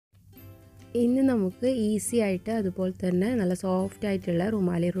ഇന്ന് നമുക്ക് ഈസി ആയിട്ട് അതുപോലെ തന്നെ നല്ല സോഫ്റ്റ് ആയിട്ടുള്ള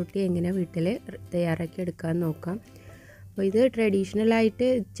റുമാലി റൊട്ടി എങ്ങനെ വീട്ടിൽ തയ്യാറാക്കി എടുക്കാൻ നോക്കാം. അപ്പോൾ ഇത് ട്രഡീഷണലായിട്ട്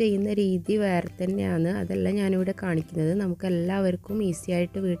ചെയ്യുന്ന രീതി വേറെ തന്നെയാണ്, അതല്ല ഞാനിവിടെ കാണിക്കുന്നത്. നമുക്ക് എല്ലാവർക്കും ഈസി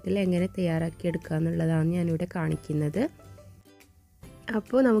ആയിട്ട് വീട്ടിൽ എങ്ങനെ തയ്യാറാക്കി എടുക്കുക എന്നുള്ളതാണ് ഞാനിവിടെ കാണിക്കുന്നത്.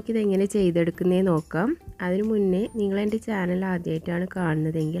 അപ്പോൾ നമുക്കിതെങ്ങനെ ചെയ്തെടുക്കുന്നേ നോക്കാം. അതിനു മുന്നേ നിങ്ങൾ എൻ്റെ ചാനൽ ആദ്യമായിട്ടാണ്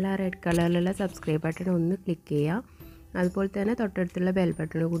കാണുന്നതെങ്കിൽ ആ റെഡ് കളറിലുള്ള സബ്സ്ക്രൈബ് ബട്ടൺ ഒന്ന് ക്ലിക്ക് ചെയ്യുക. അതുപോലെ തന്നെ തൊട്ടടുത്തുള്ള ബെൽ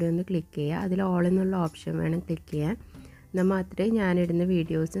ബട്ടൺ കൂടി ഒന്ന് ക്ലിക്ക് ചെയ്യുക. അതിൽ ഓൾ എന്നുള്ള ഓപ്ഷൻ വേണം ക്ലിക്ക് ചെയ്യാൻ. എന്നാൽ മാത്രമേ ഞാനിടുന്ന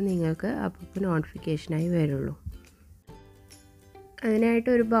വീഡിയോസ് നിങ്ങൾക്ക് അപ്പോൾ നോട്ടിഫിക്കേഷനായി വരുള്ളൂ. അതിനായിട്ട്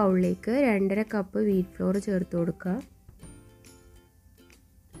ഒരു ബൗളിലേക്ക് 2.5 കപ്പ് വീറ്റ് ഫ്ലോർ ചേർത്ത് കൊടുക്കുക.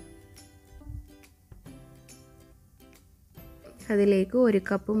 അതിലേക്ക് 1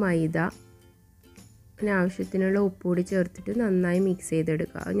 കപ്പ് മൈദ, ആവശ്യത്തിനുള്ള ഉപ്പ് കൂടി ചേർത്തിട്ട് നന്നായി മിക്സ്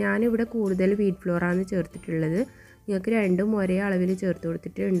ചെയ്തെടുക്കുക. ഞാനിവിടെ കൂടുതൽ വീറ്റ് ഫ്ലോറാണ് ചേർത്തിട്ടുള്ളത്. നിങ്ങൾക്ക് രണ്ടും ഒരേ അളവിൽ ചേർത്ത്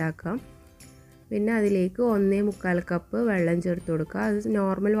കൊടുത്തിട്ട് ഉണ്ടാക്കാം. പിന്നെ അതിലേക്ക് 1.25 കപ്പ് വെള്ളം ചേർത്ത് കൊടുക്കുക. അത്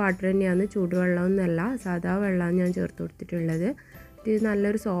നോർമൽ വാട്ടർ തന്നെയാണ്, ചൂടുവെള്ളമൊന്നുമല്ല, സാധാ വെള്ളമാണ് ഞാൻ ചേർത്ത് കൊടുത്തിട്ടുള്ളത്. ഇത്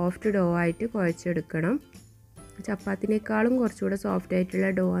നല്ലൊരു സോഫ്റ്റ് ഡോ ആയിട്ട് കുഴച്ചെടുക്കണം. ചപ്പാത്തിനേക്കാളും കുറച്ചുകൂടെ സോഫ്റ്റ് ആയിട്ടുള്ള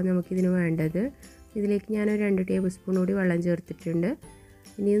ഡോ ആണ് നമുക്കിതിന് വേണ്ടത്. ഇതിലേക്ക് ഞാനൊരു 2 ടേബിൾ സ്പൂൺ കൂടി വെള്ളം ചേർത്തിട്ടുണ്ട്.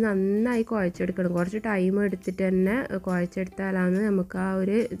 ഇനി ഇത് നന്നായി കുഴച്ചെടുക്കണം. കുറച്ച് ടൈം എടുത്തിട്ട് തന്നെ കുഴച്ചെടുത്താലാണ് നമുക്ക് ആ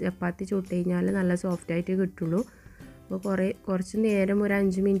ഒരു ചപ്പാത്തി ചുട്ട് കഴിഞ്ഞാൽ നല്ല സോഫ്റ്റായിട്ട് കിട്ടുള്ളൂ. അപ്പോൾ കുറച്ച് നേരം ഒരു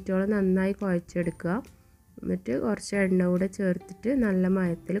 5 മിനിറ്റോളം നന്നായി കുഴച്ചെടുക്കുക. എന്നിട്ട് കുറച്ച് എണ്ണ കൂടെ ചേർത്തിട്ട് നല്ല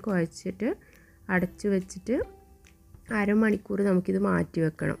മയത്തിൽ കുഴച്ചിട്ട് അടച്ചു വെച്ചിട്ട് അരമണിക്കൂർ നമുക്കിത് മാറ്റി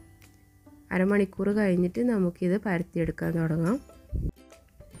വെക്കണം. അരമണിക്കൂർ കഴിഞ്ഞിട്ട് നമുക്കിത് പരത്തിയെടുക്കാൻ തുടങ്ങാം.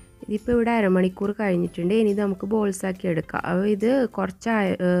 ഇതിപ്പോൾ ഇവിടെ അരമണിക്കൂർ കഴിഞ്ഞിട്ടുണ്ട്. ഇനി നമുക്ക് ബോൾസാക്കി എടുക്കാം. അപ്പോൾ ഇത് കുറച്ച്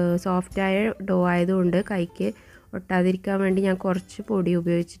സോഫ്റ്റായ ഡോ ആയതുകൊണ്ട് കൈക്ക് ഒട്ടാതിരിക്കാൻ വേണ്ടി ഞാൻ കുറച്ച് പൊടി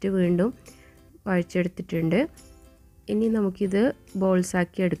ഉപയോഗിച്ചിട്ട് വീണ്ടും കുഴച്ചെടുത്തിട്ടുണ്ട്. ഇനി നമുക്കിത്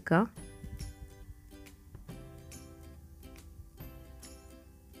ബോൾസാക്കി എടുക്കാം.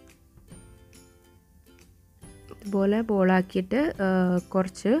 ഇതുപോലെ ബോളാക്കിയിട്ട്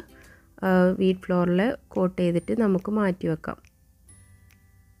കുറച്ച് വീറ്റ് ഫ്ലോറിൽ കോട്ട് ചെയ്തിട്ട് നമുക്ക് മാറ്റി വെക്കാം.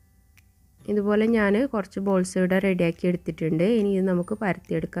 ഇതുപോലെ ഞാൻ കുറച്ച് ബോൾസ് ഇവിടെ റെഡിയാക്കി എടുത്തിട്ടുണ്ട്. ഇനി ഇത് നമുക്ക്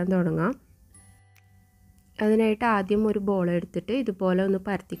പരത്തിയെടുക്കാൻ തുടങ്ങാം. അതിനായിട്ട് ആദ്യം ഒരു ബോൾ എടുത്തിട്ട് ഇതുപോലെ ഒന്ന്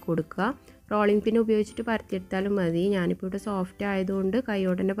പരത്തി കൊടുക്കുക. റോളിംഗ് പിൻ ഉപയോഗിച്ചിട്ട് പരത്തിയെടുത്താലും മതി. ഞാനിപ്പോൾ ഇവിടെ സോഫ്റ്റ് ആയതുകൊണ്ട്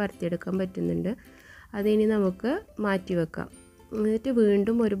കൈയോടെ തന്നെ പരത്തിയെടുക്കാൻ പറ്റുന്നുണ്ട്. അതിനി നമുക്ക് മാറ്റി വെക്കാം. എന്നിട്ട്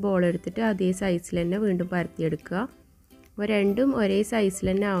വീണ്ടും ഒരു ബോൾ എടുത്തിട്ട് അതേ സൈസിൽ തന്നെ വീണ്ടും പരത്തിയെടുക്കുക. അപ്പോൾ രണ്ടും ഒരേ സൈസിൽ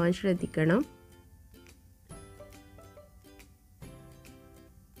തന്നെ ആവാൻ ശ്രദ്ധിക്കണം.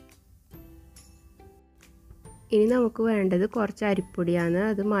 ഇനി നമുക്ക് വേണ്ടത് കുറച്ച് അരിപ്പൊടിയാണ്,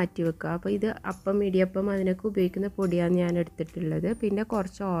 അത് മാറ്റി വെക്കുക. അപ്പോൾ ഇത് അപ്പം ഇടിയപ്പം അതിനൊക്കെ ഉപയോഗിക്കുന്ന പൊടിയാണ് ഞാൻ എടുത്തിട്ടുള്ളത്. പിന്നെ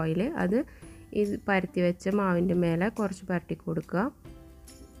കുറച്ച് ഓയിൽ, അത് ഈ പരത്തി വെച്ച മാവിൻ്റെ മേലെ കുറച്ച് പരട്ടി കൊടുക്കുക.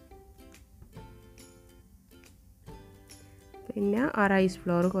 പിന്നെ ആ റൈസ്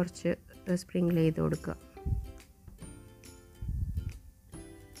ഫ്ലോർ കുറച്ച് സ്പ്രിങ്കിൾ ചെയ്ത് കൊടുക്കുക.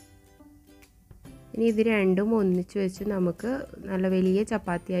 ഇനി ഇത് രണ്ടും ഒന്നിച്ച് വെച്ച് നമുക്ക് നല്ല വലിയ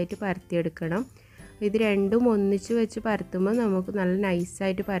ചപ്പാത്തിയായിട്ട് പരത്തിയെടുക്കണം. ഇത് രണ്ടും ഒന്നിച്ച് വെച്ച് പരത്തുമ്പോൾ നമുക്ക് നല്ല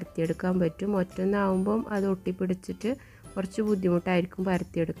നൈസായിട്ട് പരത്തിയെടുക്കാൻ പറ്റും. ഒറ്റൊന്നാവുമ്പം അത് ഒട്ടിപ്പിടിച്ചിട്ട് കുറച്ച് ബുദ്ധിമുട്ടായിരിക്കും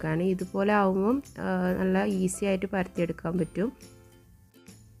പരത്തിയെടുക്കാൻ. ഇതുപോലെ ആവുമ്പം നല്ല ഈസി ആയിട്ട് പരത്തിയെടുക്കാൻ പറ്റും.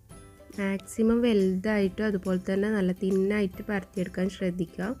 മാക്സിമം വലുതായിട്ടും അതുപോലെ തന്നെ നല്ല തിന്നായിട്ട് പരത്തിയെടുക്കാൻ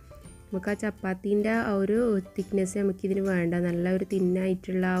ശ്രദ്ധിക്കുക. നമുക്ക് ആ ചപ്പാത്തീൻ്റെ ആ ഒരു തിക്നെസ് നമുക്കിതിന് വേണ്ട. നല്ല ഒരു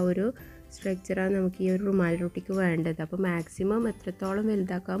തിന്നായിട്ടുള്ള ആ ഒരു സ്ട്രക്ചറാണ് നമുക്ക് ഈ ഒരു റുമാലി റൊട്ടിക്ക് വേണ്ടത്. അപ്പോൾ മാക്സിമം എത്രത്തോളം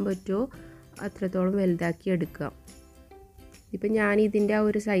വലുതാക്കാൻ പറ്റുമോ അത്രത്തോളം വലുതാക്കി എടുക്കുക. ഇപ്പം ഞാൻ ഇതിൻ്റെ ആ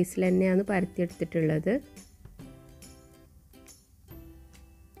ഒരു സൈസിൽ തന്നെയാണ് പരത്തിയെടുത്തിട്ടുള്ളത്.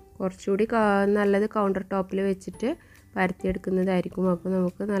 കുറച്ചുകൂടി നല്ലത് കൗണ്ടർ ടോപ്പിൽ വെച്ചിട്ട് പരത്തിയെടുക്കുന്നതായിരിക്കും. അപ്പോൾ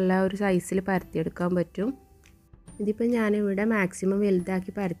നമുക്ക് നല്ല ഒരു സൈസിൽ പരത്തിയെടുക്കാൻ പറ്റും. ഇതിപ്പോൾ ഞാനിവിടെ മാക്സിമം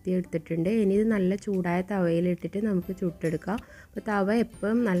വലുതാക്കി പരത്തിയെടുത്തിട്ടുണ്ട്. ഇനി ഇത് നല്ല ചൂടായ തവയിലിട്ടിട്ട് നമുക്ക് ചുട്ടെടുക്കാം. അപ്പോൾ തവ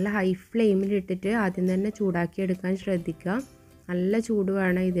എപ്പം നല്ല ഹൈ ഫ്ലെയിമിലിട്ടിട്ട് ആദ്യം തന്നെ ചൂടാക്കി എടുക്കാൻ ശ്രദ്ധിക്കുക. നല്ല ചൂട്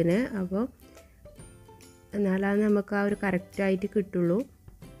വേണം ഇതിന്. അപ്പോൾ എന്നാലാണ് നമുക്ക് ആ ഒരു കറക്റ്റായിട്ട് കിട്ടുള്ളൂ.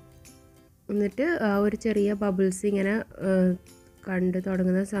 എന്നിട്ട് ആ ഒരു ചെറിയ ബബിൾസ് ഇങ്ങനെ കണ്ടു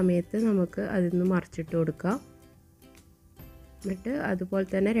തുടങ്ങുന്ന സമയത്ത് നമുക്ക് അതിന്ന് മറിച്ചിട്ട് കൊടുക്കാം. എന്നിട്ട് അതുപോലെ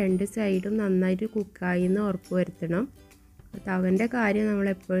തന്നെ 2 സൈഡും നന്നായിട്ട് കുക്കായി എന്ന് ഉറപ്പ് വരുത്തണം. തവൻ്റെ കാര്യം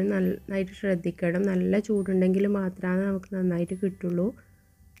നമ്മളെപ്പോഴും നന്നായിട്ട് ശ്രദ്ധിക്കണം. നല്ല ചൂടുണ്ടെങ്കിൽ മാത്രമേ നമുക്ക് നന്നായിട്ട് കിട്ടുള്ളൂ.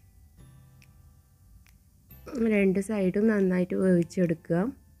 2 സൈഡും നന്നായിട്ട് വേവിച്ചെടുക്കുക.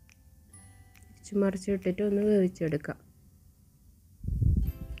 മറിച്ചിട്ടിട്ട് ഒന്ന് വേവിച്ചെടുക്കാം.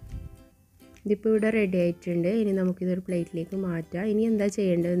 ഇതിപ്പോൾ ഇവിടെ റെഡി ആയിട്ടുണ്ട്. ഇനി നമുക്കിതൊരു പ്ലേറ്റിലേക്ക് മാറ്റാം. ഇനി എന്താ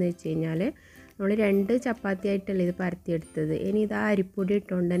ചെയ്യേണ്ടതെന്ന് വെച്ച് കഴിഞ്ഞാൽ നമ്മൾ 2 ചപ്പാത്തി ആയിട്ടല്ലേ ഇത് പരത്തിയെടുത്തത്. ഇനി ഇത് ആ അരിപ്പൊടി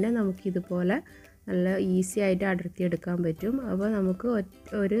ഇട്ടുകൊണ്ട് തന്നെ നമുക്കിതുപോലെ നല്ല ഈസി ആയിട്ട് അടർത്തിയെടുക്കാൻ പറ്റും. അപ്പോൾ നമുക്ക്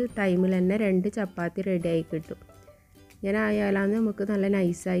ഒരു ടൈമിൽ തന്നെ 2 ചപ്പാത്തി റെഡിയായി കിട്ടും. ഇങ്ങനെ ആയാലാണ് നമുക്ക് നല്ല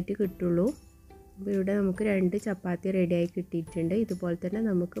നൈസായിട്ട് കിട്ടുള്ളൂ. അപ്പോൾ ഇവിടെ നമുക്ക് 2 ചപ്പാത്തി റെഡിയായി കിട്ടിയിട്ടുണ്ട്. ഇതുപോലെ തന്നെ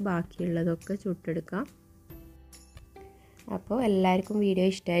നമുക്ക് ബാക്കിയുള്ളതൊക്കെ ചുട്ടെടുക്കാം. അപ്പോൾ എല്ലാവർക്കും വീഡിയോ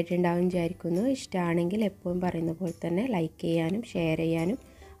ഇഷ്ടമായിട്ടുണ്ടാവും വിചാരിക്കുന്നു. ഇഷ്ടമാണെങ്കിൽ എപ്പോഴും പറയുന്ന പോലെ തന്നെ ലൈക്ക് ചെയ്യാനും ഷെയർ ചെയ്യാനും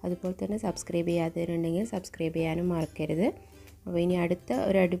അതുപോലെ തന്നെ സബ്സ്ക്രൈബ് ചെയ്യാത്തവരുണ്ടെങ്കിൽ സബ്സ്ക്രൈബ് ചെയ്യാനും മറക്കരുത്. അപ്പോൾ ഇനി അടുത്ത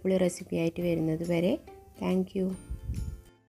ഒരു അടിപൊളി റെസിപ്പി ആയിട്ട് വരുന്നത് വരെ താങ്ക് യു.